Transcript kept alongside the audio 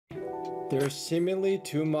There's seemingly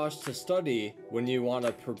too much to study when you want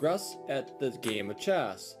to progress at the game of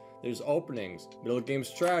chess. There's openings, middle game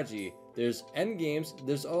strategy, there's endgames,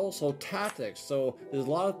 there's also tactics. So there's a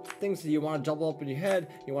lot of things that you want to jumble up in your head.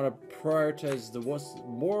 You want to prioritize what's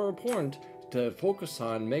more important to focus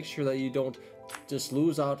on. Make sure that you don't just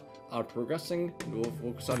lose out on progressing. We'll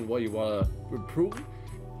focus on what you want to improve.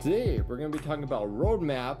 Today we're going to be talking about a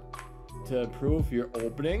roadmap to improve your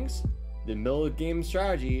openings, the middle game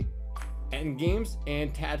strategy, endgames,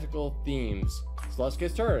 and tactical themes. So let's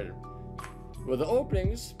get started. With the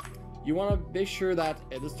openings, you want to make sure that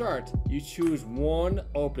at the start you choose one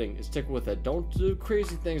opening and stick with it. Don't do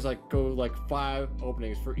crazy things like go like 5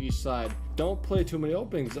 openings for each side. Don't play too many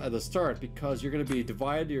openings at the start because you're going to be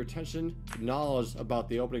divided your attention knowledge about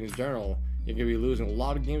the openings in general. You're going to be losing a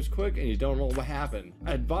lot of games quick and you don't know what happened.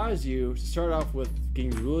 I advise you to start off with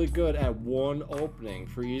getting really good at one opening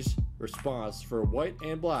for each response for white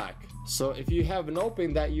and black. So if you have an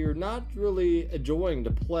opening that you're not really enjoying to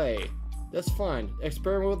play, that's fine.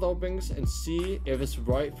 Experiment with openings and see if it's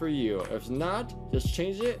right for you. If it's not, just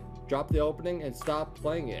change it, drop the opening, and stop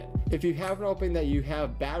playing it. If you have an opening that you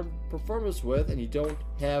have bad performance with and you don't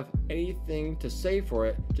have anything to say for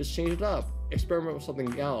it, just change it up. Experiment with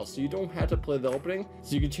something else. So you don't have to play the opening,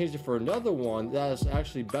 so you can change it for another one that is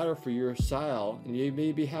actually better for your style and you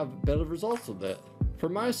maybe have better results with it. For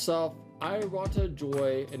myself, I want to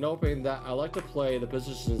enjoy an opening that I like to play the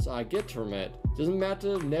positions I get from it. Doesn't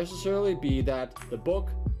matter necessarily be that the book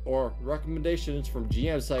or recommendations from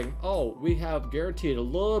GM saying, oh, we have guaranteed a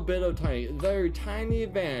little bit of very tiny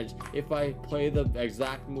advantage if I play the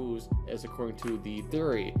exact moves as according to the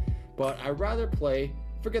theory. But I'd rather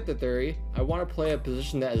forget the theory. I want to play a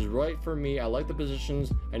position that is right for me. I like the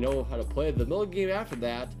positions. I know how to play the middle game after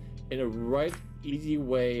that in a right, easy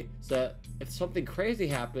way so that if something crazy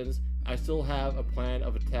happens, I still have a plan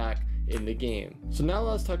of attack in the game. So now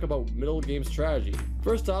let's talk about middle game strategy.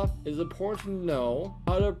 First off, it's important to know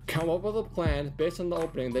how to come up with a plan based on the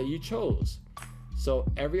opening that you chose.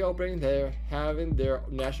 So every opening, they're having their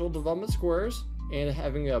national development squares and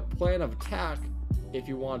having a plan of attack if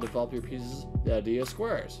you want to develop your pieces, the idea of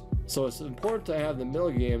squares. So it's important to have the middle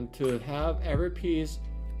game to have every piece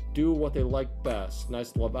do what they like best.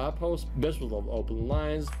 Knights love outposts, bishops love open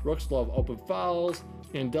lines, rooks love open fouls,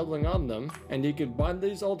 and doubling on them. And you can bind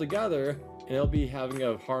these all together and it'll be having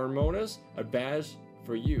a harmonious advantage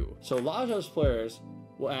for you. So a lot of those players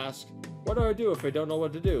will ask, what do I do if I don't know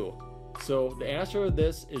what to do? So the answer to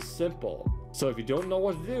this is simple. So if you don't know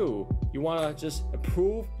what to do, you want to just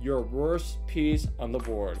improve your worst piece on the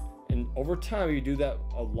board. And over time, you do that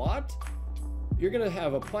a lot, you're going to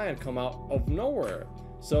have a plan come out of nowhere.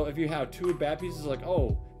 So if you have 2 bad pieces, like,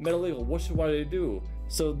 oh, middle eagle, what should I do?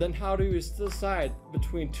 So then how do you decide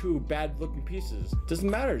between 2 bad looking pieces? Doesn't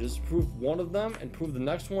matter, just prove one of them and prove the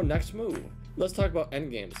next one next move. Let's talk about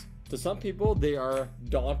endgames. To some people, they are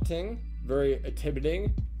daunting, very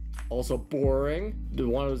intimidating, also boring. They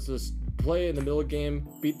want to just play in the middle game,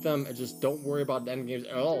 beat them, and just don't worry about the endgames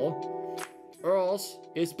at all. Or else,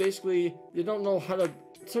 it's basically, they don't know how to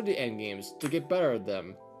study endgames to get better at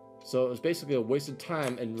them. So it's basically a waste of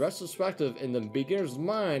time and retrospective in the beginner's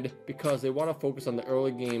mind because they want to focus on the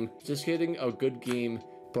early game, just getting a good game.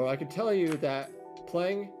 But I can tell you that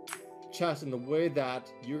playing chess in the way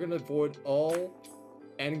that you're going to avoid all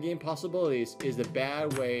endgame possibilities is a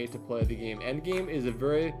bad way to play the game. Endgame is a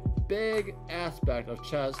very big aspect of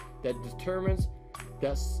chess that determines,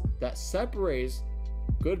 that separates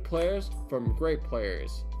good players from great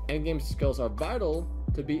players. Endgame skills are vital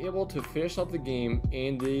to be able to finish up the game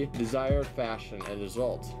in the desired fashion and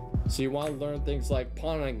result. So you want to learn things like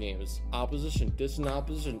pawn endgames, opposition, distant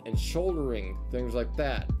opposition, and shouldering, things like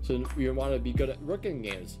that. So you want to be good at rook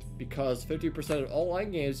endgames because 50% of all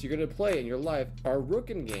endgames you're going to play in your life are rook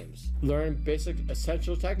endgames. Learn basic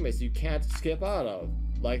essential checkmates you can't skip out of,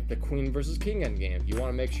 like the queen versus king endgame. You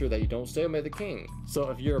want to make sure that you don't stalemate the king. So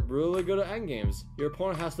if you're really good at endgames, your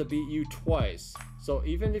opponent has to beat you twice. So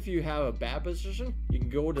even if you have a bad position, you can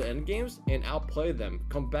go to endgames and outplay them,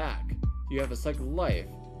 come back. You have a second life.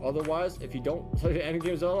 Otherwise, if you don't play the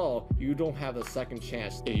endgames at all, you don't have a second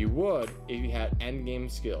chance. If you would, if you had endgame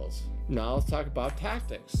skills. Now let's talk about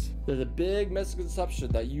tactics. There's a big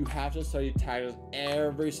misconception that you have to study tactics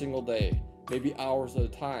every single day, maybe hours at a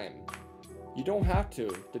time. You don't have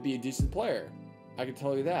to be a decent player. I can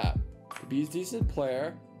tell you that. To be a decent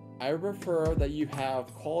player, I prefer that you have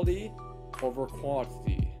quality over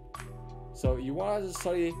quantity. So you want to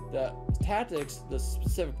study the tactics, the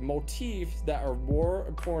specific motifs that are more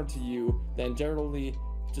important to you than generally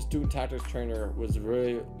just doing tactics trainer was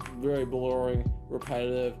very boring,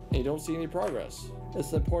 repetitive, and you don't see any progress.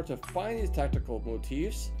 It's important to find these tactical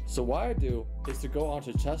motifs, so what I do is to go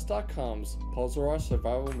onto chess.com's Puzzle Rush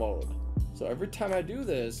Survival Mode. So every time I do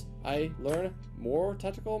this, I learn more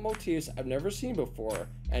tactical motifs I've never seen before,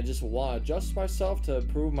 and just want to adjust myself to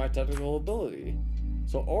improve my technical ability.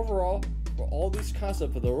 So overall, for all these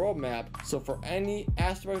concepts of the roadmap, so for any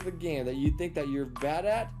aspect of the game that you think that you're bad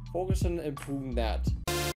at, focus on improving that.